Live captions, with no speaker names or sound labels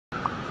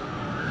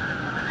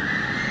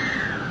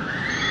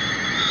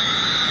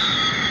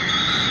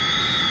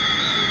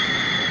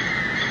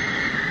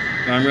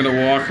I'm going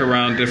to walk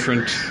around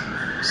different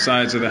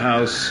sides of the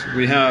house.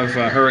 We have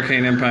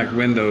hurricane impact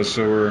windows,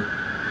 so we're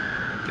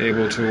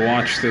able to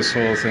watch this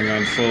whole thing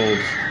unfold.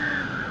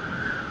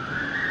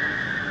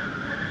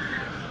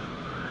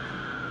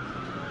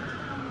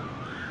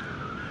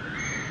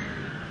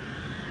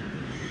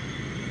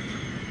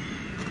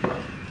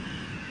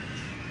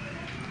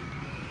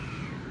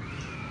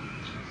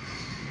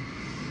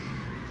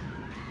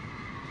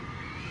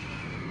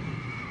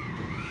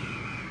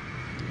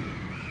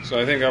 So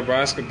I think our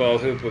basketball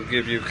hoop will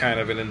give you kind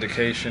of an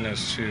indication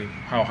as to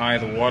how high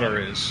the water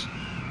is.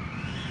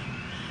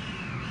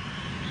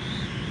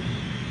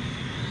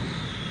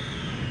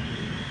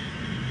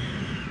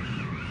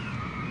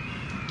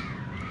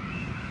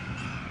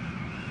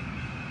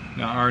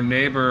 Now our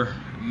neighbor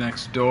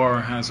next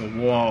door has a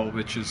wall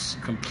which is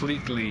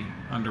completely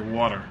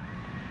underwater.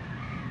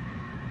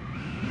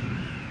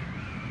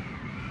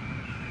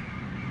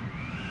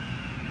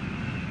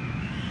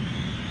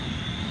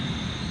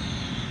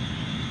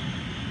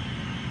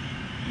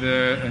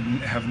 They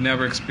have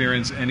never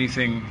experienced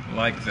anything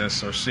like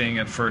this or seeing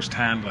it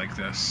firsthand like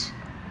this.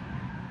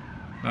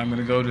 I'm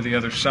going to go to the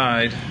other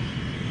side.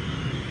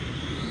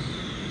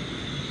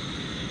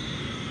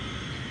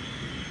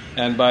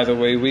 And by the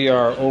way, we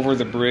are over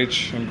the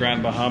bridge in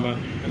Grand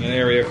Bahama in an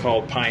area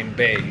called Pine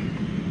Bay.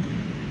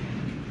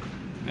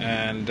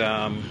 And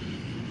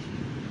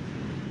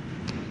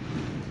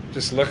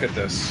just look at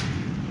this.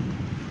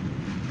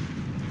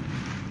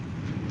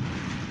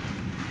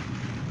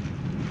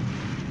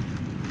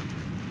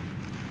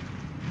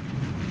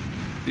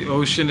 The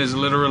ocean is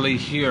literally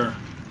here.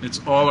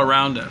 It's all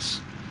around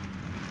us.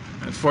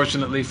 And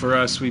fortunately for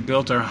us, we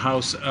built our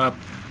house up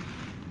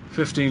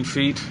 15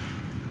 feet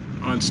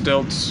on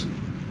stilts.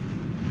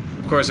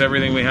 Of course,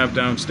 everything we have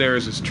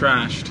downstairs is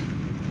trashed.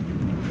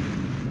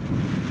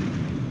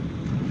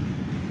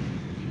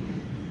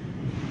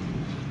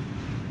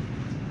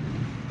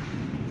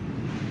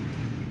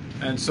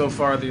 And so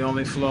far, the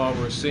only flaw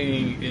we're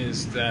seeing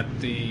is that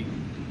the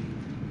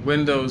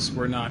windows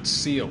were not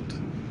sealed.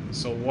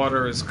 So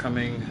water is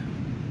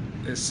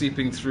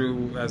seeping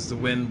through as the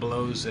wind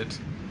blows it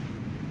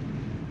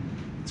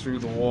through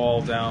the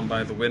wall down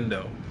by the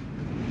window.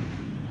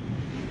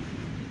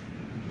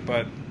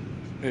 But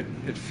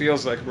it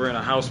feels like we're in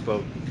a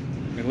houseboat.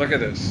 I mean, look at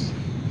this.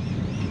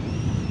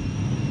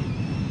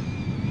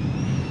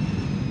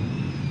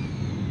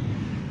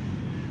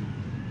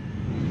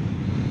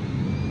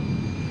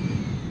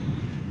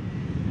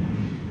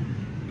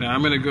 Now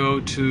I'm going to go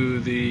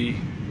to the...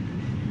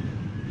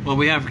 Well,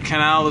 we have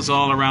canals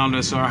all around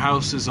us. Our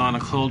house is on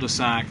a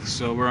cul-de-sac,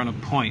 so we're on a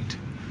point.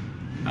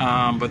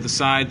 But the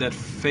side that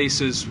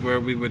faces where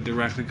we would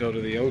directly go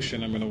to the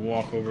ocean, I'm going to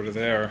walk over to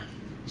there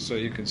so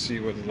you can see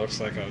what it looks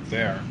like out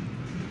there.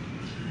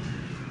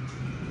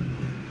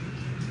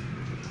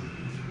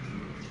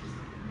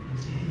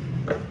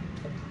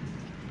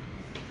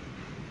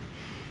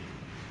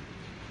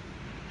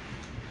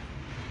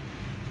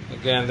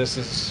 Again, this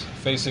is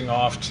facing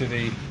off to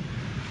the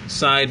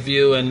side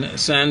view, and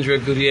Sandra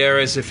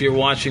Gutierrez, if you're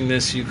watching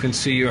this, you can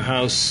see your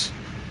house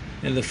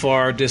in the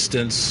far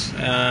distance,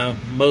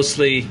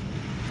 mostly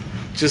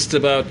just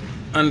about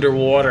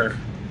underwater.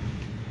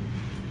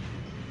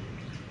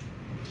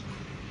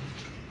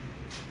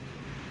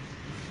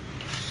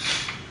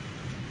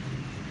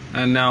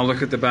 And now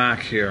look at the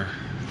back here.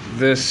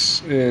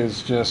 This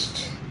is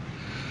just,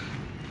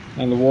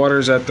 and the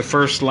water's at the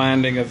first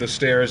landing of the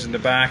stairs in the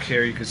back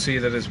here. You can see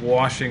that it's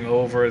washing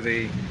over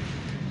the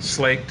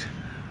slaked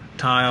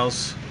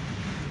tiles,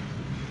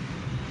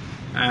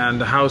 and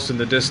the house in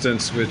the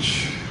distance,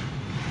 which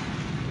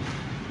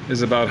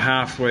is about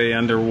halfway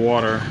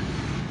underwater.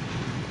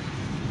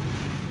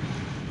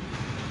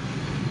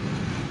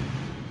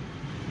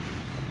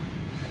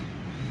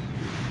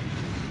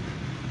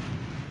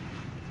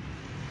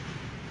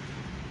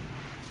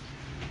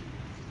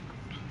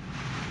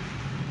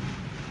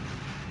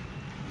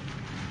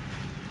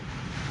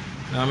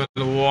 Now I'm going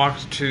to walk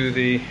to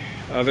the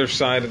other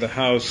side of the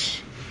house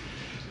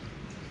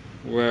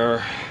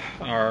where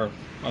our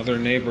other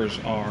neighbors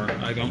are.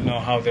 I don't know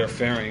how they're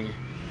faring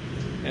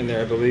in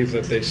there. I believe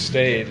that they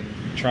stayed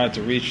and tried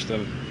to reach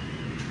them.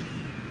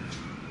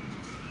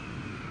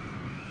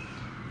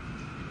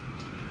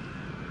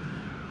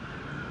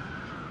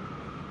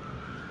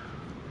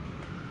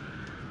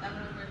 I don't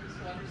know where this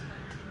water's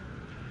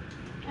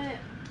coming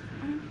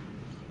from.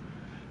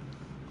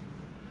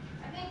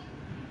 I think.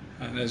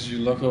 And as you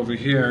look over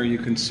here, you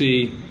can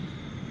see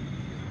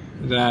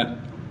that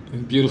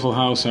beautiful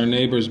house our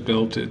neighbors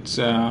built. It's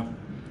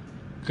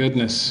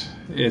goodness,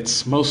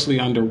 it's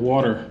mostly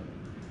underwater.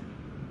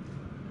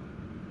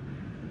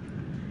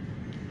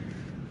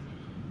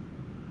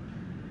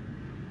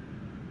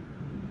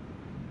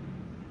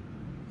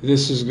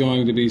 This is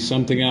going to be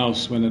something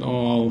else when it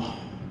all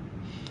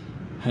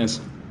has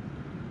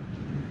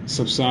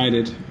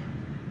subsided,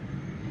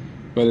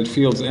 but it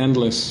feels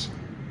endless.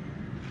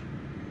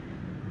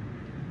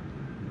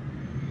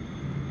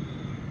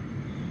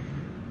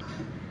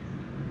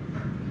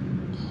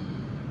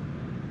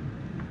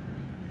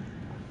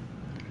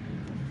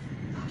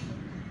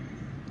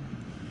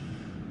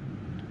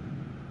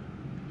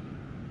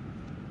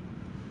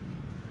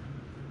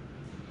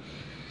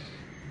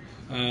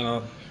 And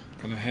I'm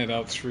gonna head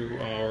out through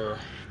our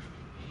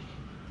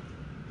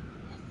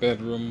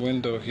bedroom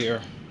window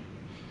here.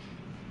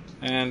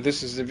 And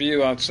this is the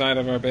view outside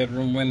of our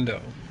bedroom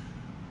window.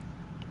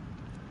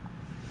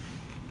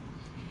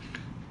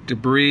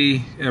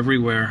 Debris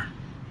everywhere.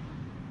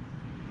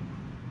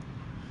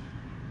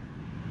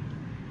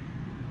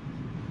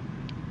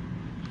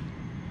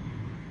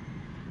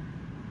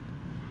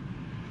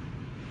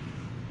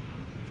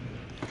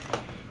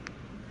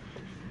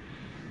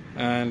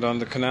 And on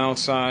the canal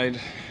side,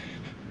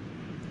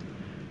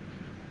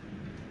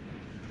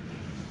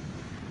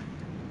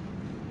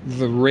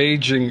 the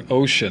raging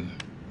ocean.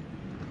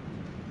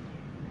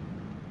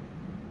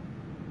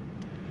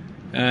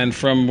 And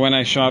from when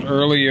I shot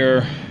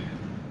earlier,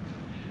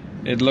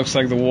 it looks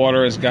like the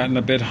water has gotten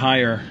a bit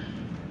higher.